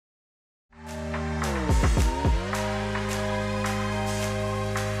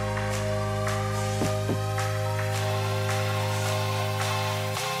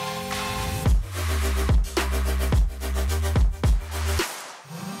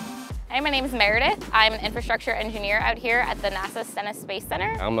my name is Meredith. I'm an infrastructure engineer out here at the NASA Stennis Space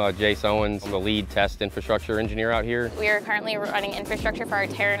Center. I'm Jace Owens. I'm the lead test infrastructure engineer out here. We are currently running infrastructure for our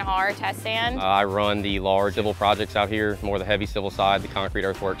Aeon R test stand. I run the large civil projects out here, more the heavy civil side, the concrete,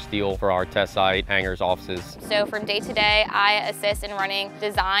 earthwork, steel for our test site, hangars, offices. So from day to day, I assist in running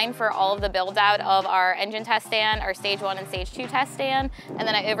design for all of the build out of our engine test stand, our stage 1 and stage 2 test stand, and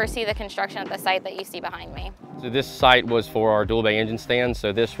then I oversee the construction at the site that you see behind me. So this site was for our dual bay engine stand.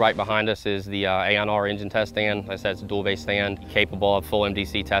 So this right behind us is the Aeon R engine test stand. Like I said, it's a dual bay stand capable of full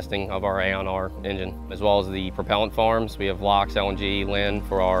MDC testing of our Aeon R engine, as well as the propellant farms. We have LOX, LNG, LIN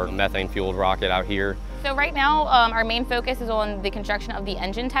for our methane fueled rocket out here. So right now, our main focus is on the construction of the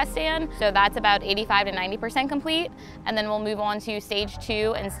engine test stand. So that's about 85 to 90% complete. And then we'll move on to stage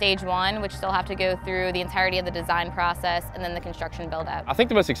 2 and stage 1, which still have to go through the entirety of the design process and then the construction build out. I think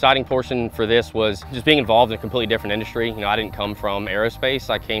the most exciting portion for this was just being involved in a completely different industry. You know, I didn't come from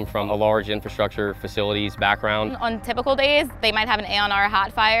aerospace. I came from a large infrastructure facilities background. On typical days, they might have an Aeon R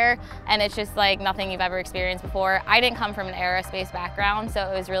hot fire, and it's just like nothing you've ever experienced before. I didn't come from an aerospace background, so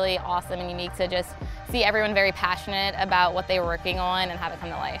it was really awesome and unique to just see everyone very passionate about what they were working on and have it come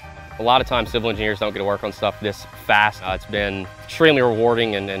to life. A lot of times civil engineers don't get to work on stuff this fast. It's been extremely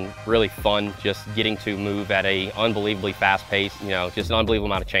rewarding and really fun just getting to move at a unbelievably fast pace, you know, just an unbelievable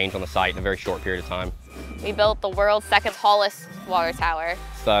amount of change on the site in a very short period of time. We built the world's second tallest water tower.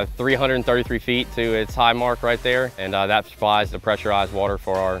 It's 333 feet to its high mark right there, and that supplies the pressurized water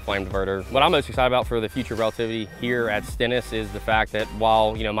for our flame diverter. What I'm most excited about for the future of relativity here at Stennis is the fact that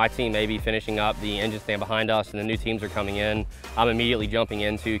while, you know, my team may be finishing up the engine stand behind us and the new teams are coming in, I'm immediately jumping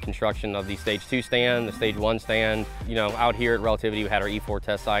into construction of the stage 2 stand, the stage 1 stand. You know, out here at Relativity we had our E4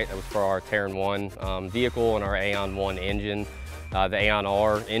 test site that was for our Terran 1 vehicle and our Aeon 1 engine. The Aeon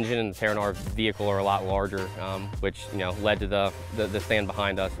R engine and the Terran R vehicle are a lot larger, which, you know, led to the stand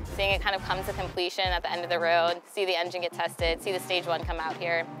behind us. Seeing it kind of come to completion at the end of the road, see the engine get tested, see the stage 1 come out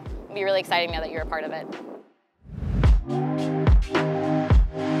here, it'd be really exciting now that you're a part of it.